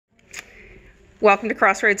Welcome to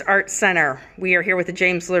Crossroads Art Center. We are here with the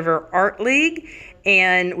James Liver Art League,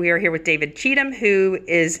 and we are here with David Cheatham, who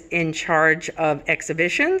is in charge of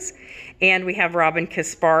exhibitions. And we have Robin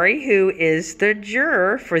Caspari, who is the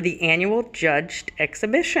juror for the annual judged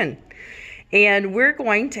exhibition. And we're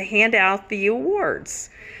going to hand out the awards.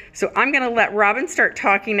 So I'm going to let Robin start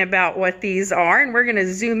talking about what these are, and we're going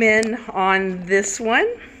to zoom in on this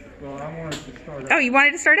one. Well, I wanted to start out. Oh, you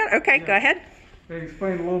wanted to start out? Okay, Yeah. Go ahead. They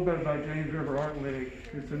explained a little bit about James River Art League.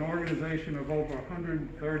 It's an organization of over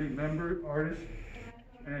 130 member artists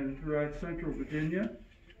and throughout Central Virginia.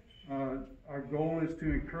 Our goal is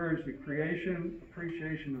to encourage the creation,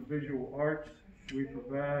 appreciation of visual arts. We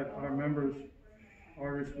provide our members,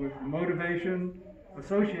 artists, with motivation,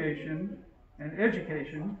 association, and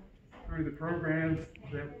education through the programs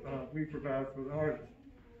that we provide for the artists,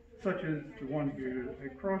 such as the one here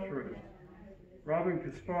at Crossroads. Robin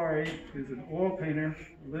Caspari is an oil painter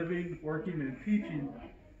living, working, and teaching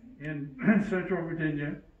in Central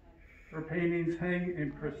Virginia. Her paintings hang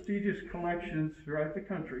in prestigious collections throughout the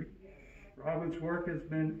country. Robin's work has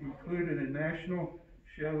been included in national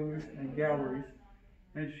shows and galleries,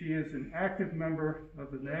 and she is an active member of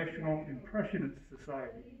the National Impressionist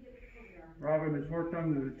Society. Robin has worked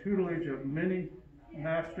under the tutelage of many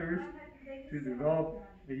masters to develop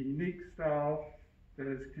a unique style that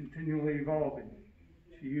is continually evolving.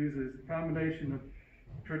 She uses a combination of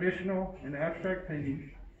traditional and abstract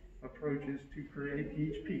painting approaches to create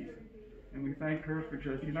each piece. And we thank her for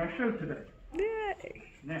judging our show today. Yay.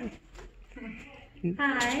 Now.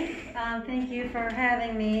 Hi, thank you for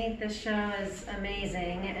having me. This show is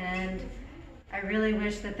amazing, and I really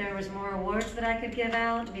wish that there was more awards that I could give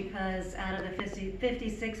out, because out of the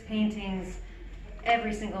 56 paintings,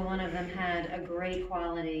 every single one of them had a great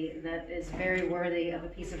quality that is very worthy of a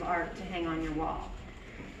piece of art to hang on your wall.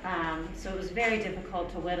 So it was very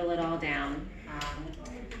difficult to whittle it all down.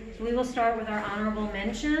 So we will start with our honorable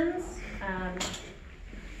mentions.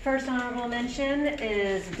 First honorable mention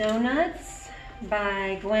is Donuts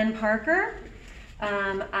by Gwen Parker.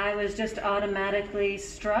 I was just automatically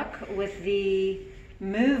struck with the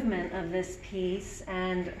movement of this piece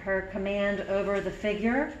and her command over the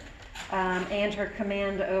figure. And her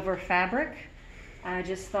command over fabric. I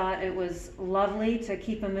just thought it was lovely to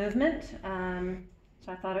keep a movement,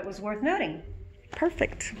 so I thought it was worth noting.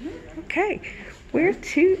 Perfect. Okay. Where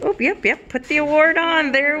to? Oh, yep. Put the award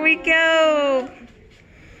on. There we go.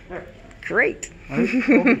 Great. Over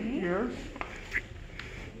here.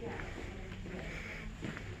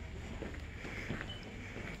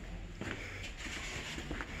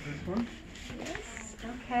 This one. Yes.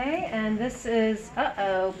 Okay, and this is,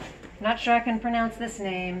 not sure I can pronounce this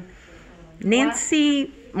name.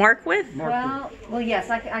 Nancy Markwith? Well, yes,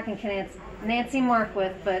 I can pronounce Nancy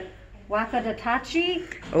Markwith, but Wakadatachi.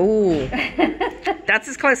 Oh, that's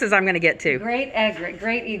as close as I'm going to get to. Great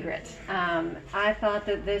egret. I thought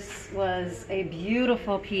that this was a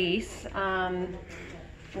beautiful piece.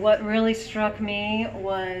 What really struck me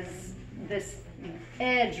was this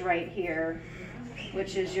edge right here,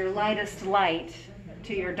 which is your lightest light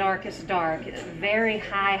to your darkest dark. Very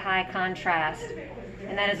high contrast,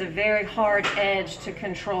 and that is a very hard edge to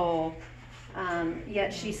control.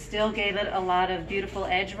 Yet she still gave it a lot of beautiful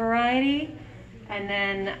edge variety. And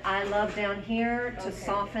then I love down here to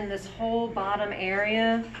soften this whole bottom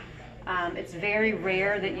area. It's very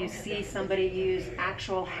rare that you see somebody use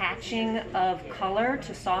actual hatching of color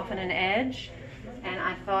to soften an edge. And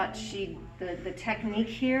I thought the technique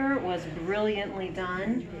here was brilliantly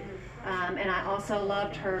done. And I also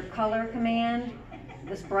loved her color command.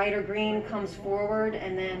 This brighter green comes forward,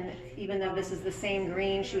 and then even though this is the same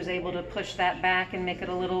green, she was able to push that back and make it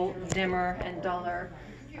a little dimmer and duller.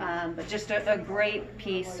 But just a great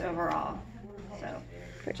piece overall. So,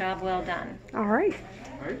 job well done. All right.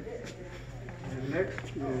 All right. And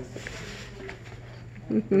next is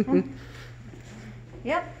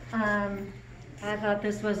Yep. I thought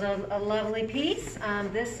this was a lovely piece.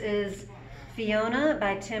 This is Fiona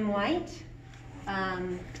by Tim White.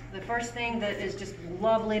 The first thing that is just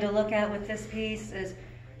lovely to look at with this piece is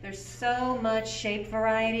there's so much shape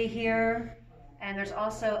variety here, and there's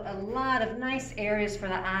also a lot of nice areas for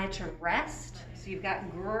the eye to rest. So you've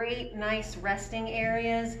got great, nice resting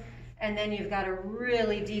areas, and then you've got a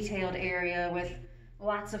really detailed area with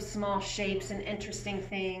lots of small shapes and interesting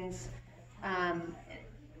things.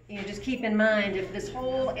 Just keep in mind, if this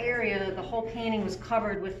whole area, the whole painting was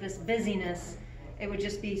covered with this busyness, it would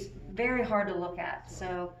just be very hard to look at.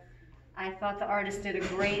 So I thought the artist did a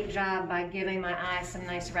great job by giving my eye some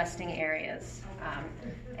nice resting areas.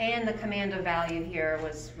 And the command of value here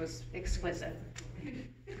was exquisite.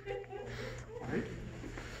 right.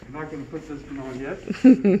 I'm not going to put this one on yet. This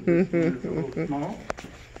one is a little small.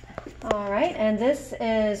 All right, and this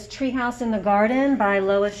is Treehouse in the Garden by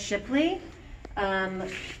Lois Shipley.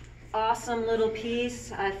 Awesome little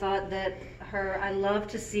piece. I thought that I love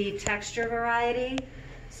to see texture variety.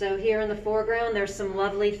 So here in the foreground, there's some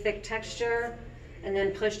lovely thick texture, and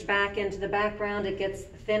then pushed back into the background, it gets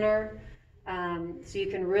thinner. So you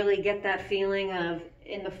can really get that feeling of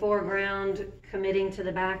in the foreground, committing to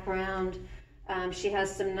the background. She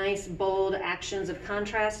has some nice bold actions of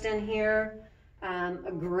contrast in here.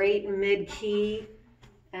 A great mid-key,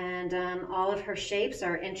 and all of her shapes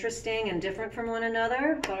are interesting and different from one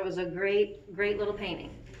another. Thought it was a great little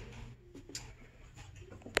painting.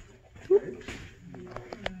 All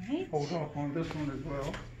right. Hold off on this one as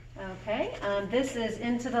well. Okay, this is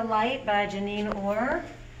Into the Light by Janine Orr.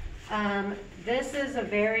 This is a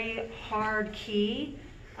very hard key.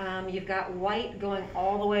 You've got white going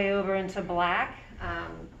all the way over into black.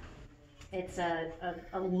 It's a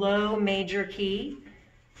low major key,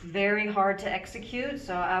 very hard to execute,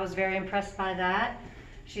 so I was very impressed by that.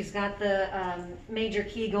 She's got the major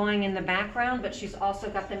key going in the background, but she's also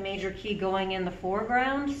got the major key going in the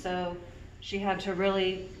foreground, so she had to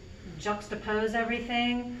really juxtapose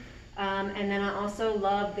everything. And then I also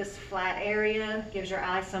love this flat area, gives your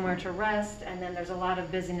eye somewhere to rest, and then there's a lot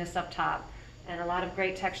of busyness up top, and a lot of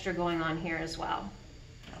great texture going on here as well.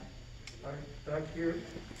 All right, back here.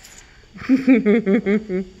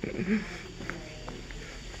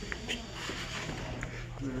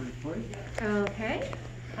 Okay.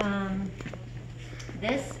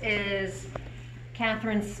 This is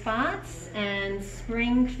Catherine Spots and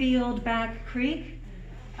Springfield Back Creek.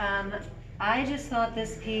 I just thought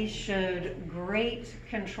this piece showed great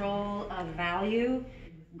control of value,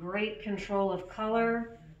 great control of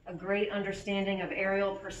color, a great understanding of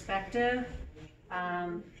aerial perspective.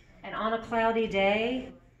 And on a cloudy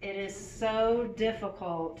day, it is so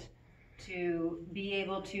difficult to be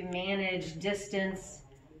able to manage distance,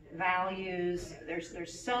 values.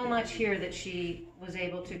 There's so much here that she was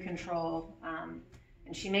able to control.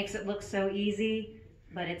 And she makes it look so easy,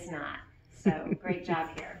 but it's not. So great job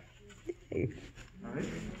here. All right.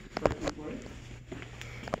 Second place.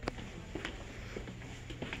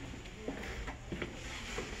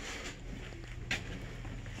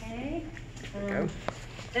 Okay.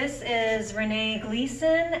 This is Renee Gleason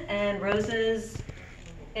and Roses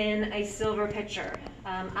in a Silver Pitcher.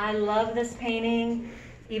 I love this painting.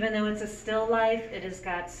 Even though it's a still life, it has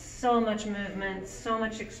got so much movement, so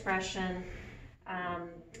much expression.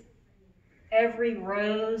 Every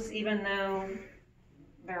rose, even though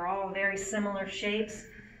they're all very similar shapes,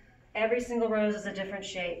 every single rose is a different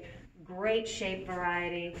shape. Great shape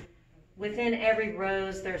variety. Within every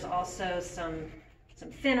rose, there's also some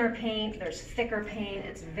thinner paint, there's thicker paint.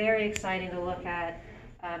 It's very exciting to look at.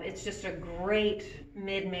 It's just a great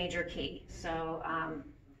mid-major key. So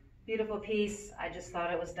beautiful piece. I just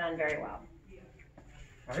thought it was done very well.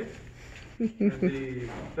 All right. And the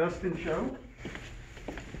best in show.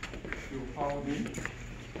 You'll follow me.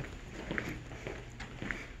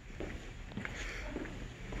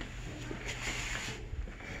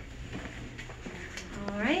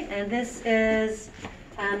 All right, and this is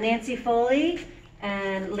Nancy Foley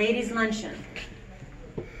and Ladies Luncheon.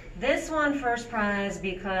 This won first prize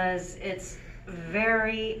because it's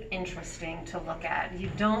very interesting to look at.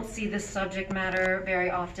 You don't see this subject matter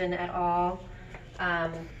very often at all.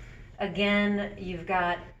 Again, you've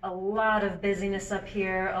got a lot of busyness up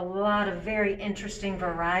here, a lot of very interesting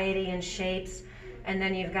variety in shapes, and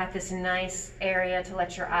then you've got this nice area to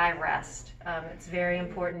let your eye rest. It's very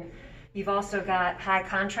important. You've also got high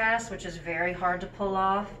contrast, which is very hard to pull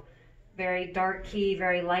off. Very dark key,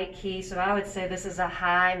 very light key. So I would say this is a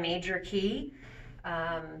high major key.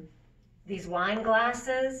 These wine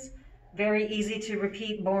glasses, very easy to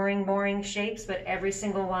repeat boring shapes, but every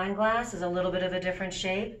single wine glass is a little bit of a different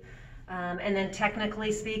shape. And then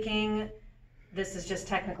technically speaking, this is just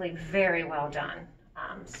technically very well done.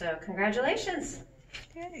 So congratulations.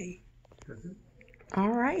 Yay.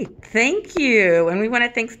 All right, thank you. And we want to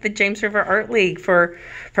thank the James River Art League for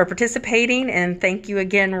participating, and thank you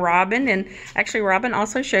again, Robin. And actually, Robin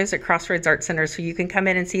also shows at Crossroads Art Center, so you can come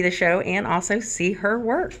in and see the show and also see her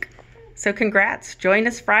work. So congrats. Join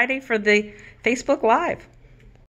us Friday for the Facebook Live.